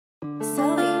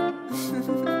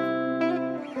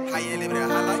How you living that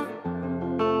high life?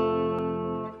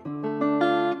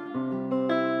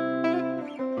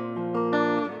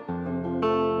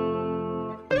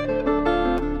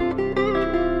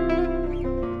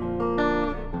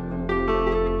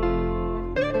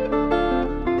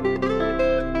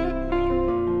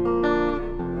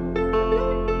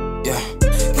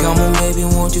 Come on, baby,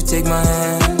 won't you take my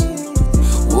hand?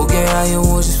 Walking out here,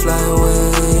 we'll just fly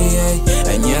away.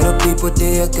 And yeah, the people,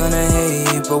 they are gonna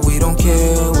hate, but we don't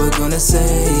care, we're gonna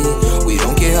say. We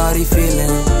don't care how they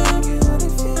feeling.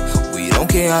 We don't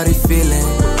care how they feeling.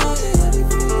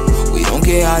 We don't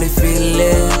care how they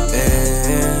feeling.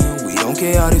 We don't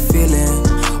care how they feeling,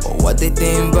 or what they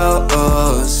think about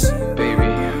us. Baby,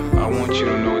 I want you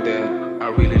to know that I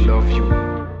really love you,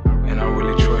 and I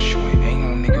really trust you, and ain't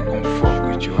no nigga gon' fuck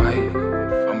with you, right?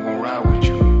 I'm gon' ride with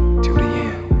you till the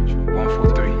end. 1,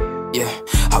 4, 3. Yeah,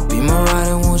 I'll be my ride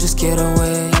and we'll just get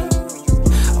away.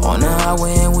 On the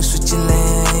highway and we're switching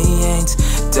lanes.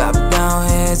 Top down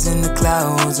heads in the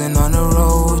clouds, and on the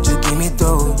road you give me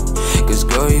throat. Cause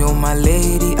girl, you're my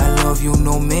lady, I love you,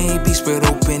 no maybe. Spread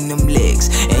open them legs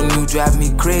and you drive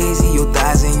me crazy. Your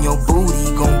thighs and your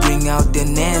booty gon' bring out the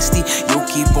nasty. You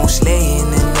keep on slaying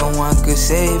and no one could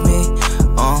save me.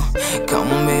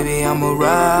 Come on baby, I'ma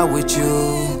ride with you.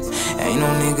 Ain't no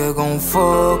nigga gon'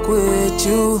 fuck with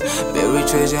you. Buried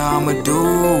treasure I'ma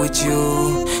do with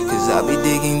you, cause I be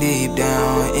digging deep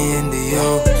down into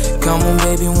you. Come on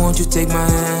baby, won't you take my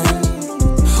hand?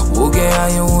 We'll get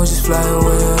out here, we'll just fly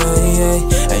away.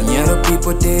 And yeah, the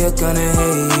people, they are gonna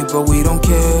hate, but we don't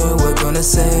care, we're gonna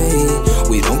say.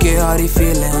 We don't care how they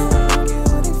feeling.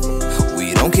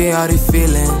 We don't care how they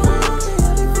feeling.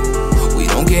 We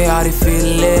don't care how they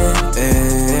feeling.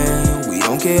 We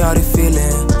don't care how they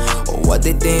feeling, or what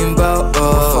they think about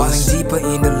us. Falling deeper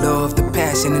into love, the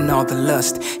passion and all the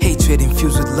lust. Hatred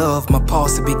infused with love, my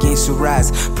pulse begins to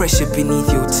rise. Pressure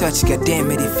beneath your touch, god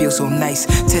damn it, it feels so nice.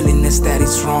 Telling us that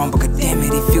it's wrong, but god damn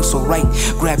it, it feels so right.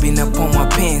 Grabbing up on my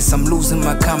pants, I'm losing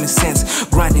my common sense.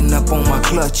 Grinding up on my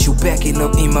clutch, you backing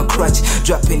up in my crutch.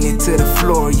 Dropping into the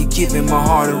floor, you giving my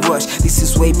heart a rush. This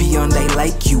is way beyond I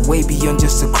like you, way beyond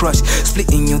just a crush.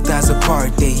 Splitting your thighs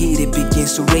apart, the heat it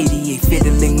begins to radiate.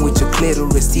 Fiddling with your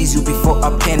clitoris, tease you before I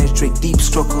penetrate. Deep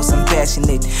struggles, I'm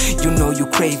passionate, you know you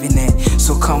craving that.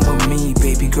 So come with me,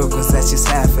 baby girl, cause that's just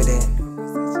half of that.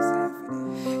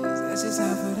 That's just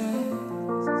half of that.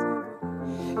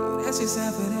 That's just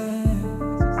half of that.